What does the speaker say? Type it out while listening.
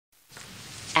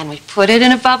and we put it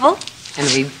in a bubble, and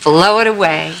we blow it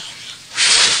away.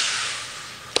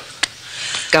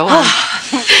 Go on.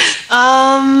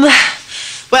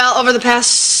 Well, over the past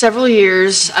several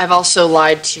years, I've also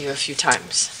lied to you a few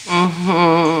times.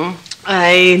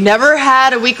 I never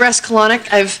had a weak rest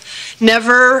colonic, I've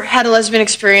never had a lesbian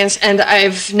experience, and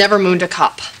I've never mooned a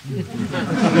cop.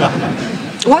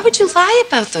 Why would you lie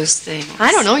about those things?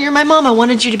 I don't know, you're my mom. I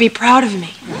wanted you to be proud of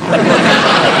me.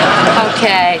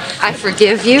 Okay, I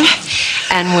forgive you.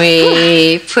 And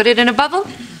we put it in a bubble,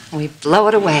 and we blow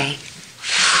it away.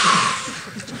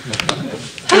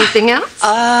 Anything else?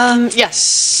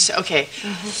 Yes. Okay.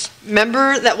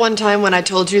 Remember that one time when I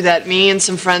told you that me and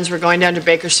some friends were going down to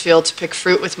Bakersfield to pick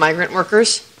fruit with migrant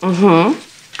workers?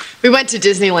 We went to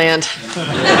Disneyland.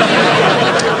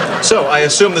 So, I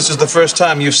assume this is the first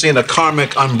time you've seen a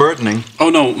karmic unburdening. Oh,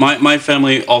 no. My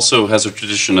family also has a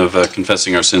tradition of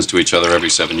confessing our sins to each other every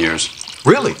 7 years.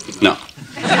 Really? No.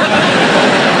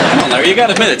 Come on, Larry, you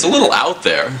gotta admit, it's a little out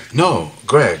there. No,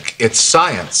 Greg, it's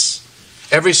science.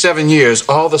 Every 7 years,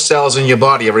 all the cells in your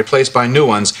body are replaced by new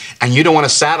ones, and you don't want to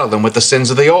saddle them with the sins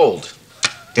of the old.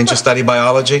 Didn't you study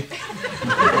biology?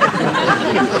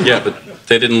 Yeah, but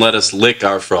they didn't let us lick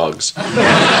our frogs.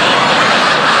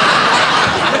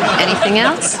 Anything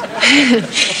else?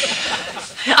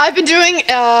 I've been doing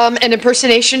an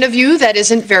impersonation of you that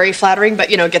isn't very flattering, but,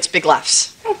 you know, gets big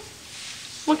laughs.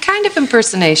 What kind of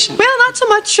impersonation? Well, not so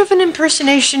much of an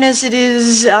impersonation as it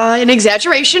is an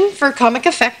exaggeration for comic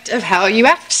effect of how you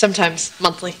act sometimes,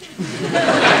 monthly.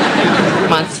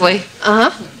 Monthly? Uh-huh.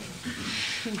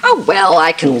 Oh, well,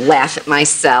 I can laugh at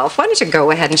myself. Why don't you go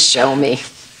ahead and show me?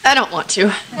 I don't want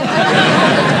to.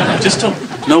 I just don't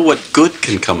know what good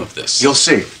can come of this. You'll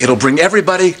see. It'll bring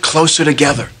everybody closer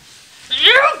together.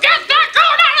 You get that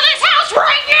going out of this house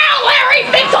right now, Larry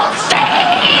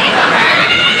Finkelstein!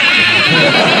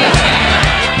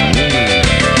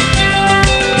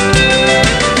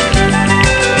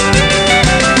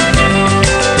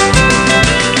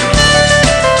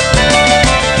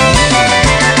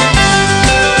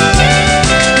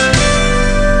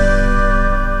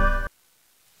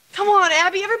 Come on,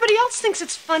 Abby. Everybody else thinks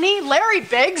it's funny. Larry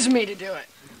begs me to do it.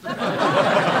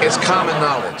 It's common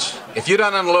knowledge. If you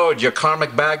don't unload your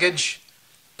karmic baggage,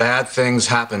 bad things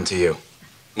happen to you.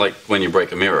 Like when you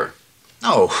break a mirror.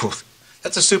 No,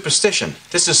 that's a superstition.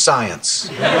 This is science.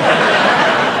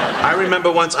 I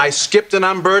remember once I skipped an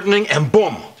unburdening and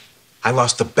boom, I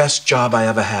lost the best job I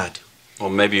ever had. Well,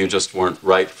 maybe you just weren't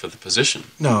right for the position.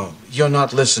 No, you're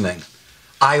not listening.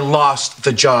 I lost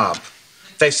the job.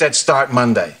 They said start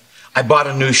Monday. I bought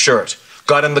a new shirt.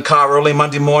 Got in the car early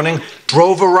Monday morning,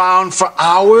 drove around for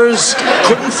hours,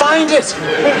 couldn't find it.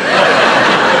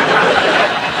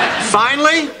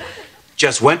 Finally,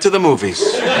 just went to the movies.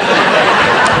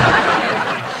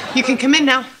 You can come in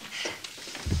now.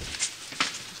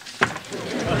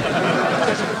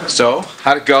 So,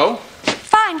 how'd it go?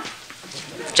 Fine.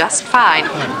 Just fine.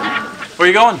 Where are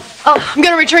you going? Oh, I'm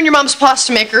going to return your mom's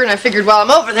pasta maker, and I figured while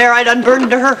I'm over there, I'd unburden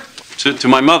to her. To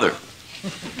my mother.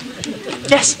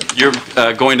 Yes. You're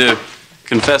going to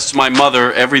confess to my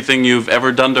mother everything you've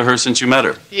ever done to her since you met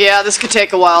her. Yeah, this could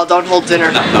take a while. Don't hold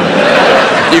dinner. No.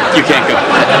 You can't go.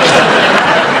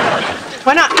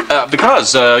 Why not?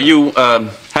 Because you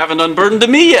haven't unburdened to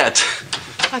me yet.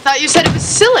 I thought you said it was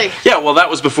silly. Yeah, well, that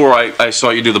was before I saw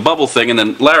you do the bubble thing, and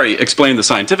then Larry explained the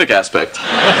scientific aspect.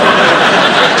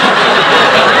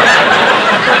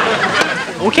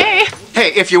 Okay.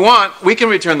 Hey, if you want, we can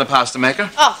return the pasta maker.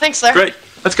 Oh, thanks, Larry. Great.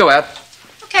 Let's go, Ab.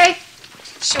 Okay.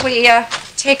 Shall we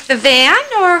take the van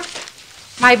or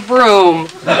my broom?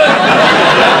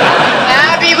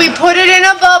 Abby, we put it in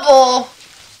a bubble.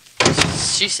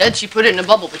 She said she put it in a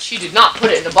bubble, but she did not put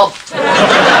it in a bubble.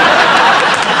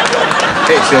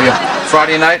 Hey, Celia.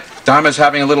 Friday night, Dharma's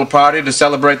having a little party to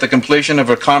celebrate the completion of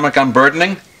her karmic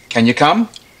unburdening. Can you come?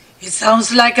 It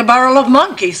sounds like a barrel of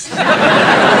monkeys.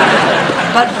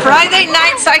 But Friday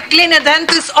nights I clean a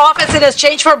dentist's office in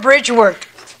exchange for bridge work.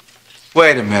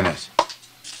 Wait a minute.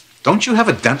 Don't you have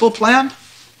a dental plan?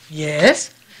 Yes.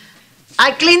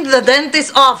 I clean the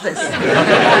dentist's office.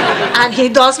 And he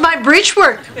does my bridge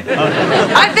work.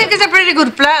 I think it's a pretty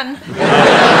good plan.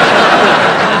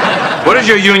 What does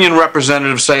your union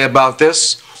representative say about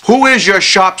this? Who is your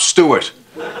shop steward?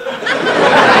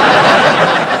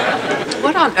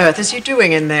 What on earth is he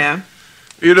doing in there?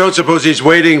 You don't suppose he's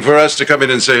waiting for us to come in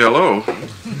and say hello?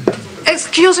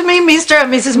 Excuse me, Mr. and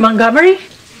Mrs. Montgomery?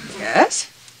 Yes?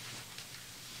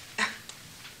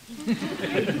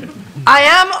 I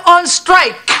am on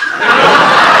strike.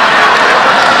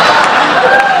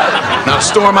 Now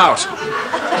storm out.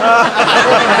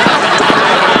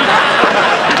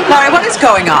 Larry, what is is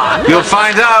going on? You'll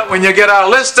find out when you get our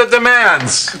list of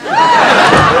demands.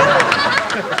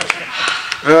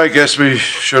 Well, I guess we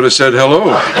should have said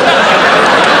hello.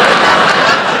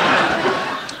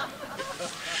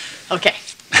 Okay.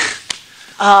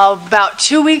 About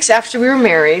 2 weeks after we were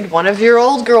married, one of your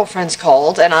old girlfriends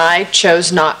called, and I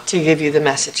chose not to give you the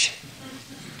message.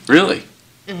 Really?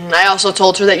 I also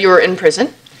told her that you were in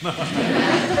prison,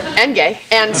 and gay,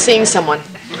 and seeing someone.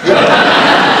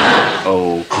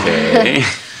 Okay.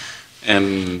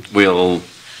 And we'll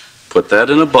put that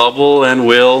in a bubble and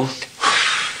we'll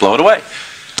blow it away.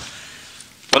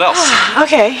 What else?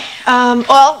 Okay.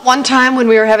 Well, one time when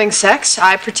we were having sex,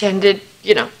 I pretended,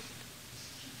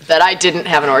 that I didn't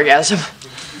have an orgasm.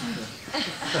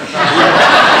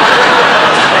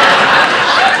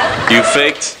 You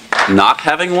faked not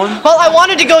having one? Well, I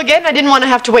wanted to go again. I didn't want to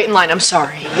have to wait in line. I'm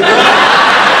sorry. Okay,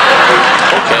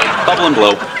 bubble and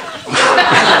blow.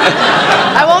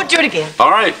 I won't do it again.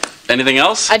 All right. Anything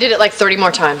else? I did it like 30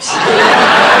 more times.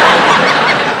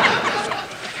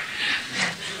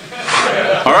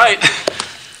 All right.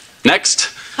 Next.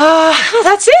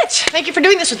 That's it. Thank you for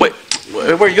doing this with Wait, me.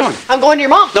 where are you going? I'm going to your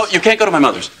mom. No, you can't go to my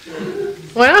mother's.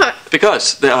 Why not?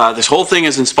 Because this whole thing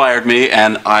has inspired me,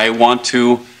 and I want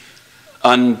to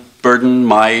unburden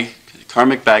my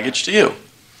karmic baggage to you.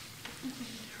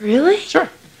 Really? Sure.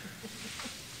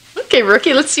 Okay,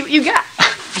 rookie, let's see what you got.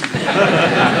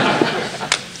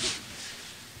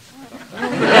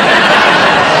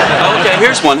 Okay,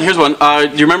 here's one. Do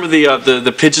you remember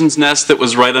the pigeon's nest that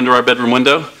was right under our bedroom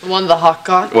window? The one the hawk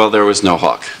got? Well, there was no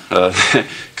hawk.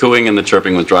 Cooing and the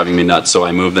chirping was driving me nuts, so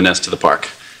I moved the nest to the park.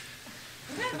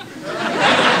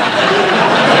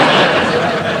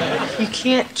 You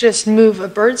can't just move a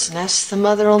bird's nest. The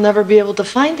mother will never be able to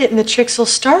find it, and the chicks will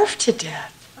starve to death.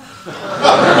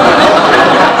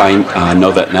 I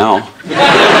know that now.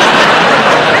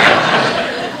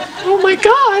 Oh my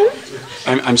God.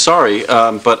 I'm sorry,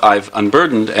 but I've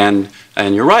unburdened, and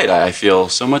you're right. I feel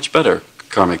so much better,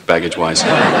 karmic baggage-wise.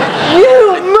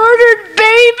 You murdered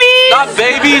babies? Not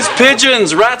babies,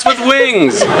 pigeons, rats with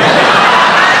wings.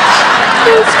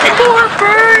 Those poor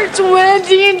birds,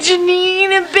 Wendy and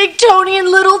Janine and Big Tony and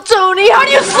Little Tony. How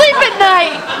do you sleep at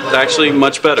night? Actually,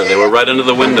 much better. They were right under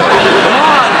the window.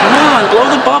 Come on, blow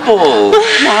the bubble.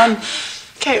 Come on.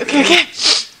 Okay.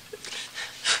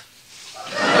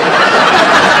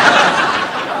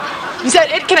 Is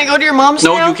that it? Can I go to your mom's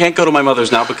now? No, you can't go to my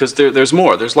mother's now because there's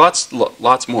more. There's lots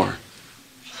more.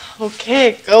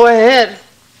 Okay, go ahead.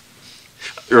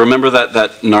 You remember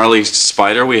that gnarly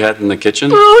spider we had in the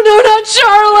kitchen? Oh, no, not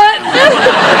Charlotte.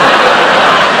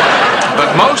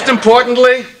 But most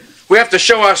importantly, we have to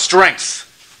show our strength.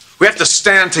 We have to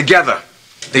stand together.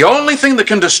 The only thing that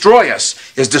can destroy us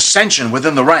is dissension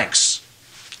within the ranks.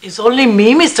 It's only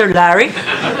me, Mr. Larry.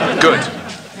 Good.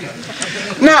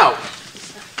 Now,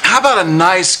 how about a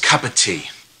nice cup of tea?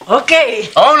 Okay.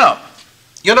 Oh, no.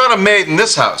 You're not a maid in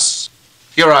this house.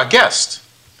 You're our guest.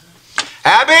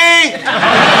 Abby!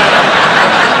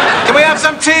 Can we have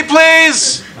some tea,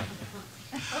 please?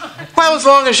 Well, as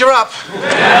long as you're up.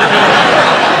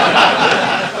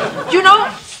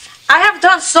 I have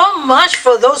done so much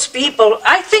for those people.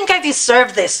 I think I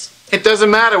deserve this. It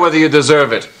doesn't matter whether you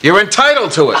deserve it. You're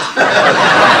entitled to it.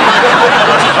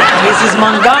 Mrs.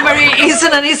 Montgomery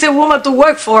isn't an easy woman to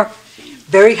work for.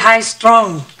 Very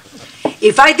high-strung.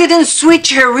 If I didn't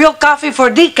switch her real coffee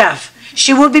for decaf,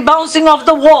 she would be bouncing off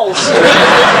the walls.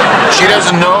 She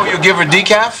doesn't know you give her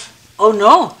decaf? Oh,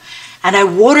 no. And I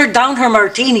watered down her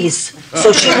martinis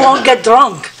so she won't get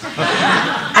drunk.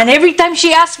 And every time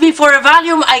she asks me for a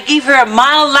Valium, I give her a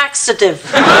mild laxative.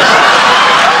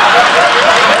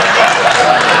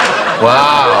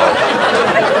 Wow.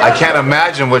 I can't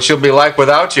imagine what she'll be like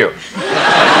without you.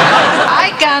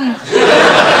 I can.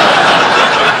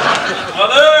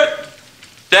 Mother?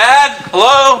 Dad?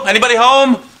 Hello? Anybody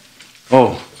home?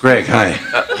 Oh, Greg, hi.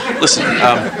 Listen,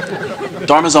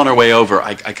 Dharma's on her way over.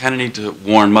 I kind of need to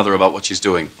warn Mother about what she's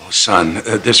doing. Oh, son,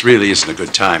 this really isn't a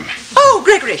good time. Oh,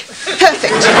 Gregory. Perfect.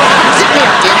 Zip me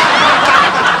up, dear.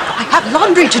 I have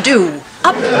laundry to do.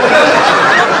 Up.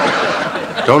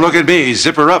 Don't look at me.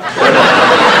 Zip her up.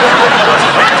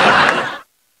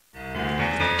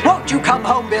 Won't you come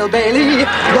home, Bill Bailey?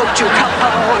 Won't you come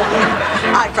home?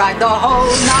 I cried the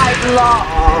whole night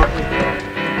long.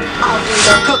 I'll do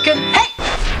the cooking. Hey!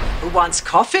 Who wants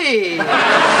coffee?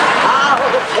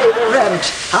 I'll pay the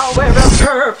rent. I'll wear a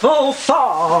purple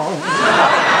thong.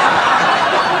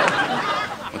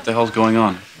 What the hell's going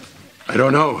on? I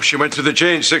don't know. She went through the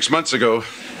change 6 months ago.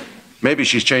 Maybe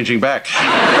she's changing back.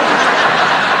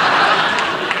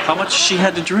 How much she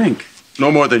had to drink? No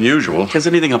more than usual. Has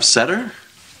anything upset her?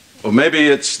 Well, maybe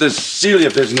it's this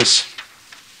Celia business.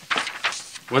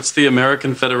 What's the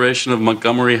American Federation of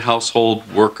Montgomery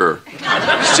Household Worker?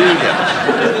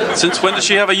 Celia. Since when does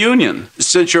she have a union?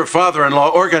 Since your father-in-law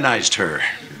organized her.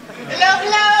 Hello,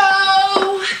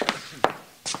 hello.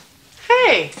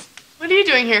 Hey, what are you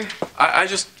doing here? I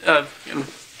just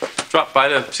dropped by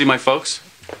to see my folks.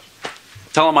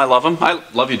 Tell them I love them. I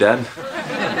love you, Dad.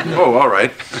 Oh, all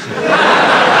right.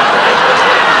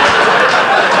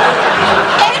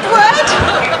 Edward!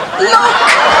 Look!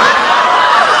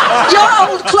 Your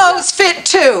old clothes fit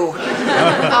too.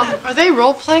 Are they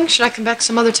role-playing? Should I come back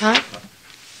some other time?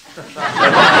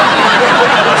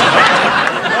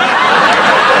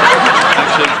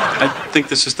 Actually, I think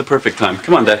this is the perfect time.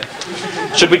 Come on, Dad.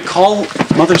 Should we call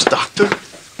Mother's doctor?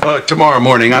 Tomorrow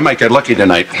morning. I might get lucky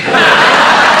tonight.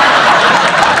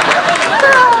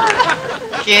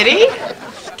 Kitty,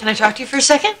 can I talk to you for a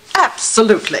second?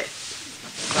 Absolutely.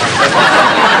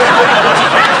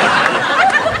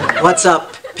 What's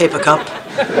up, paper cup?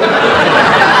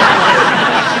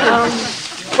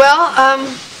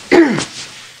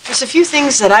 There's a few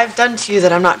things that I've done to you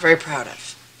that I'm not very proud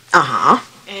of. Uh-huh.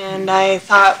 And I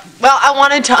thought, well, I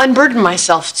wanted to unburden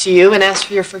myself to you and ask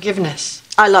for your forgiveness.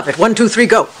 I love it. 1, 2, 3,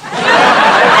 go.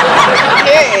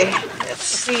 Okay, let's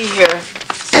see here.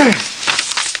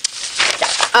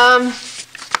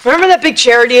 Remember that big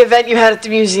charity event you had at the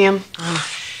museum?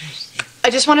 I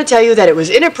just want to tell you that it was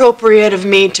inappropriate of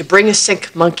me to bring a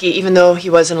sick monkey, even though he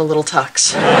was in a little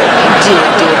tux.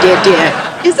 Dear.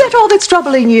 Is that all that's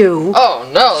troubling you? Oh,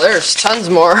 no, there's tons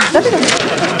more.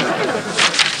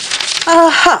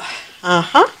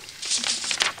 Uh-huh.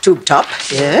 Tube top,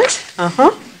 yes.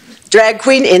 Uh-huh. Drag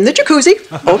queen in the jacuzzi.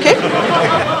 Okay.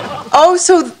 Oh,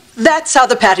 so that's how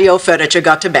the patio furniture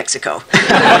got to Mexico.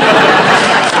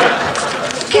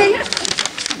 Okay.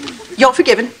 You're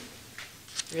forgiven.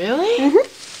 Really? Mm-hmm.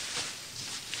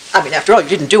 I mean, after all, you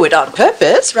didn't do it on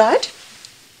purpose, right?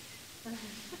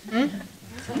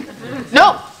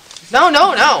 No.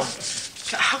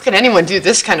 How can anyone do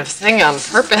this kind of thing on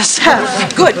purpose?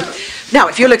 Good. Now,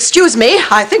 if you'll excuse me,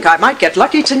 I think I might get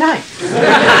lucky tonight.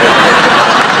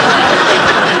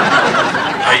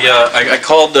 I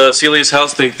called Celia's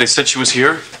house. They said she was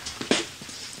here.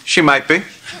 She might be.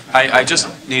 I just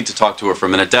need to talk to her for a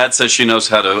minute. Dad says she knows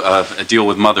how to deal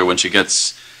with Mother when she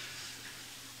gets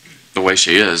the way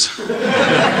she is.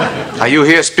 Are you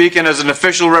here speaking as an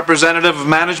official representative of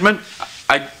management?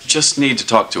 I just need to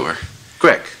talk to her.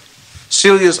 Greg,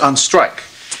 Celia's on strike.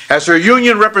 As her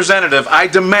union representative, I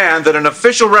demand that an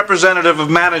official representative of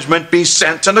management be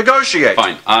sent to negotiate.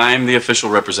 Fine, I'm the official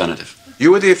representative.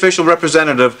 You are the official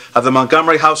representative of the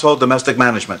Montgomery Household Domestic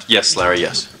Management. Yes, Larry,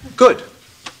 yes. Good.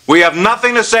 We have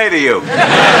nothing to say to you.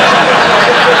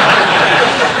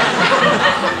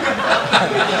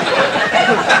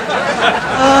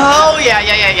 Oh,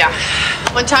 yeah.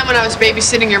 One time when I was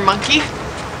babysitting your monkey,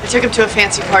 I took him to a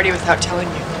fancy party without telling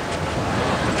you.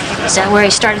 Is that where he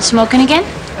started smoking again?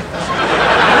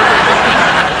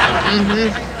 Mm-hmm.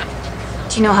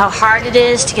 Do you know how hard it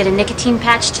is to get a nicotine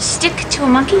patch to stick to a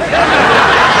monkey?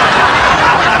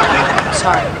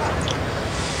 Sorry.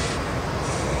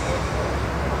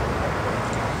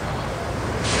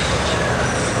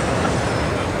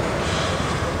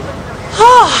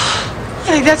 Oh,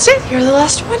 I think that's it. You're the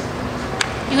last one.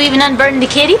 You even unburdened the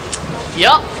kitty?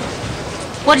 Yup.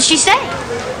 What did she say?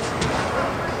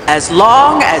 As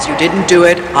long as you didn't do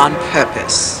it on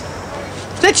purpose.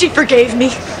 That she forgave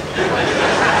me.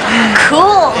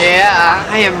 Cool. Yeah,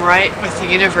 I am right with the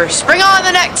universe. Bring on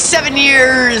the next 7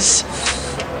 years.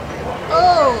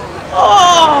 Oh,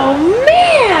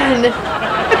 man.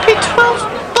 I paid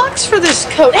 $12 for this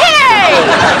coat. Hey!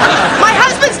 My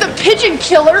husband's the pigeon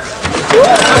killer.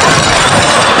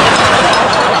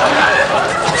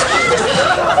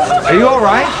 Are you all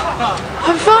right?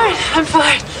 I'm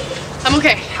fine. I'm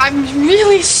okay. I'm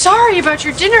really sorry about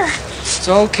your dinner. It's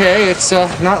okay. It's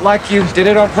not like you did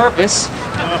it on purpose.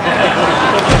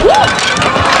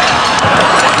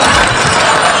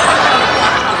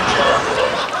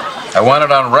 I want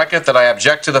it on record that I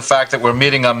object to the fact that we're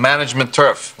meeting on management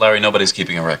turf. Larry, nobody's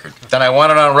keeping a record. Then I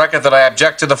want it on record that I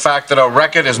object to the fact that a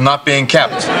record is not being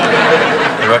kept.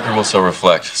 The record will so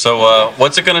reflect. So,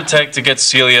 what's it going to take to get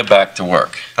Celia back to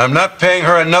work? I'm not paying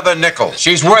her another nickel.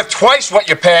 She's worth twice what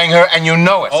you're paying her, and you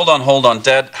know it. Hold on.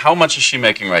 Dad, how much is she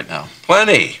making right now?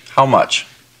 Plenty. How much?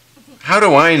 How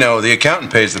do I know? The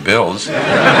accountant pays the bills.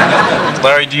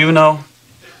 Larry, do you know?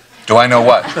 Do I know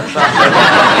what?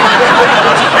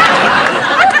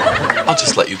 I'll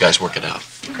just let you guys work it out.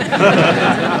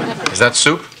 Is that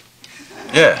soup?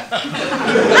 Yeah.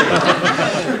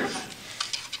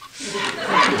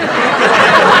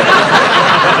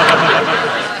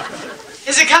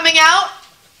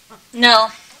 No. I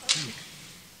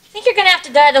think you're gonna have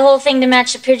to dye the whole thing to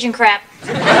match the pigeon crap.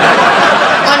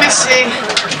 Let me see.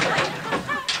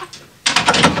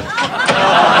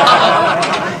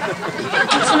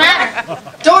 What's the matter?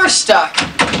 Door's stuck.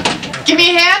 Give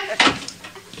me a hand.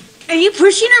 Are you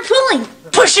pushing or pulling?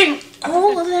 Pushing.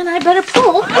 Oh, well then I better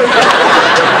pull.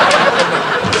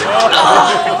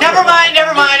 Oh, never mind.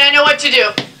 I know what to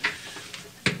do.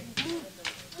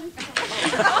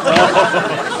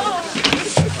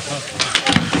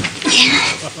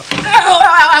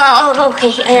 Oh,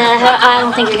 okay. I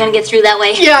don't think you're gonna get through that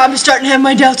way. Yeah, I'm starting to have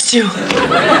my doubts too.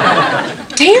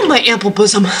 Damn my ample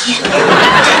bosom.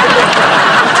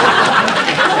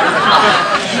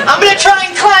 I'm gonna try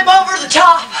and climb over the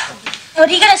top. What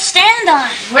are you gonna stand on?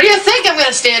 What do you think I'm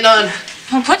gonna stand on?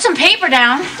 Well, put some paper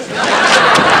down.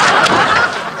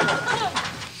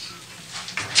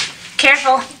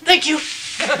 Careful. Thank you.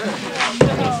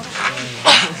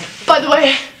 By the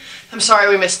way, I'm sorry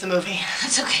we missed the movie.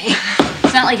 That's okay.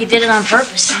 It's not like you did it on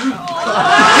purpose.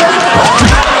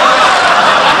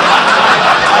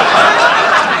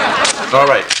 All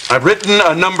right, I've written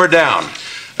a number down.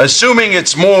 Assuming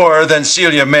it's more than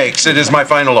Celia makes, it is my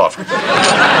final offer.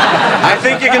 I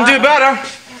think you can do better.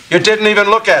 You didn't even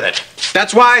look at it.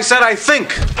 That's why I said I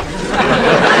think.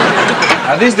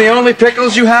 Are these the only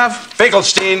pickles you have?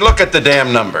 Finkelstein, look at the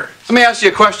damn number. Let me ask you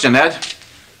a question, Ed.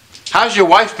 How's your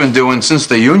wife been doing since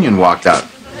the union walked out?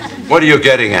 What are you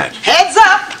getting at? Heads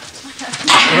up!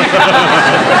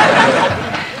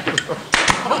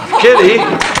 Kitty,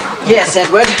 Yes,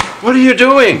 Edward. what are you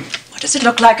doing? What does it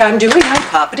look like I'm doing? I'm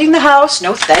carpeting the house.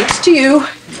 No thanks to you.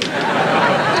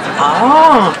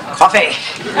 Oh, coffee.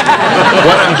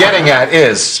 What I'm getting at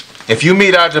is, if you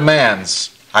meet our demands,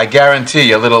 I guarantee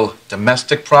your little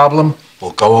domestic problem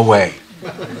will go away.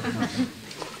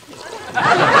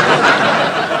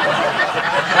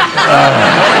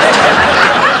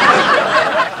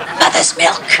 Mother's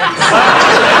milk.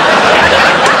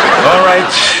 All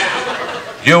right,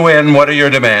 you win. What are your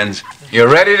demands? You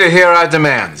ready to hear our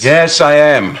demands? Yes, I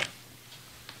am.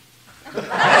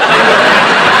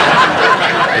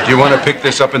 Do you want to pick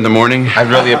this up in the morning? I'd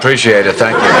really appreciate it,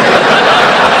 thank you.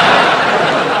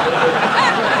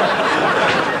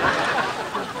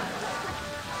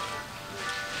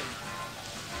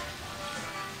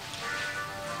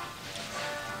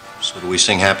 So do we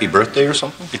sing happy birthday or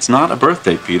something? It's not a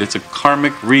birthday, Pete. It's a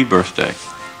karmic rebirthday.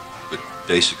 But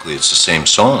basically it's the same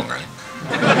song, right?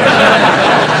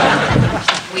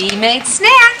 We made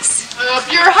snacks.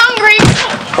 If you're hungry.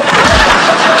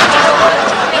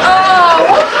 Oh,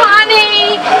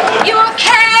 honey, you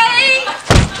okay?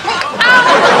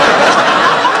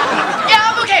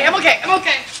 Yeah, I'm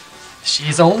okay.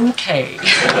 She's okay.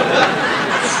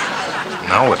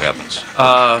 Now what happens?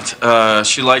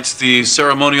 She lights the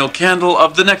ceremonial candle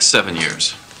of the next 7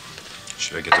 years.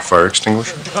 Should I get the fire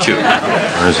extinguisher? Cute.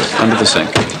 Where is it? Under the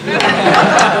sink.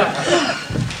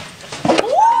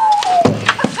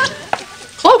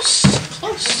 Close.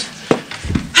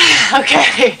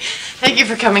 Okay. Thank you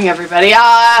for coming, everybody.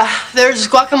 There's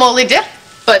guacamole dip,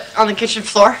 but on the kitchen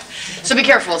floor. So be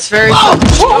careful. It's very.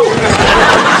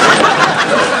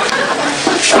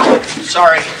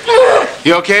 Sorry.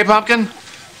 You okay, Pumpkin?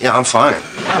 Yeah, I'm fine.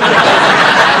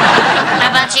 How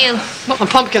about you? Well, my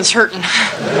pumpkin's hurting.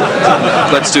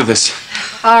 Let's do this.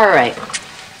 All right.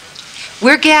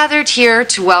 We're gathered here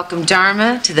to welcome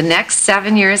Dharma to the next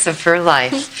 7 years of her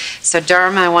life. So,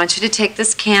 Dharma, I want you to take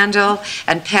this candle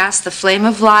and pass the flame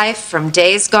of life from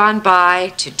days gone by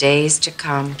to days to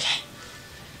come. Okay.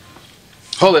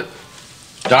 Hold it.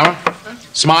 Dharma,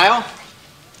 smile.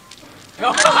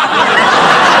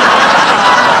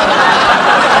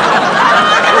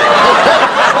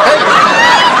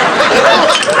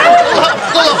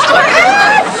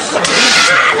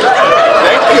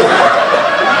 Thank you.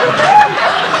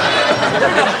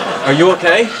 Are you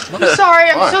okay? I'm sorry.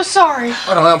 I'm so sorry.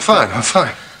 Oh, no, I'm fine.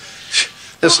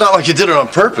 It's not like you did it on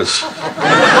purpose. All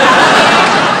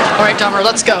right, Dahmer,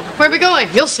 let's go. Where are we going?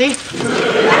 You'll see.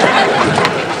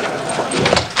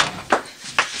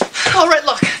 All right,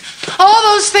 look. All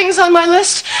those things on my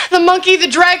list, the monkey, the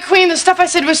drag queen, the stuff I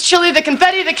said was chilly, the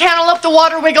confetti, the cantaloupe, the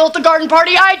water wiggle at the garden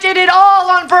party, I did it all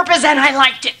on purpose and I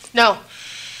liked it. No.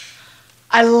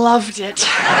 I loved it.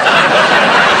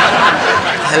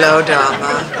 Hello,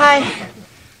 Dharma. Hi,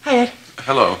 Ed.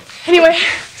 Hello. Anyway,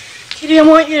 Kitty, I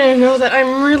want you to know that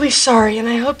I'm really sorry, and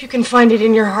I hope you can find it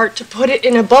in your heart to put it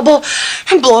in a bubble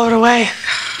and blow it away.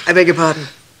 I beg your pardon.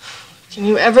 Can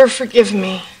you ever forgive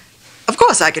me? Of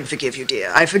course I can forgive you,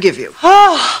 dear. I forgive you.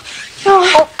 Oh,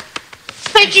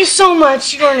 thank you so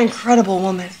much. You're an incredible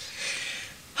woman.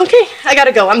 Okay, I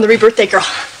gotta go. I'm the rebirthday girl.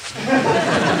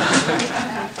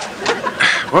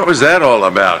 What was that all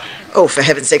about? Oh, for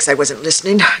heaven's sakes, I wasn't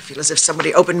listening. I feel as if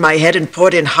somebody opened my head and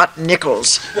poured in hot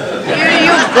nickels. Here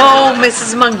you go,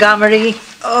 Mrs. Montgomery.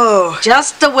 Oh.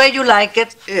 Just the way you like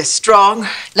it. Strong?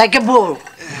 Like a bull.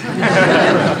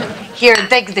 Here,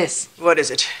 take this. What is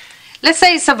it? Let's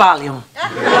say it's a volume.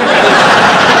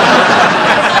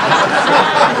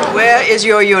 Where is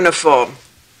your uniform?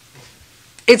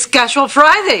 It's Casual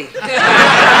Friday.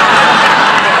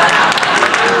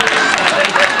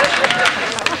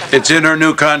 It's in her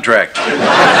new contract.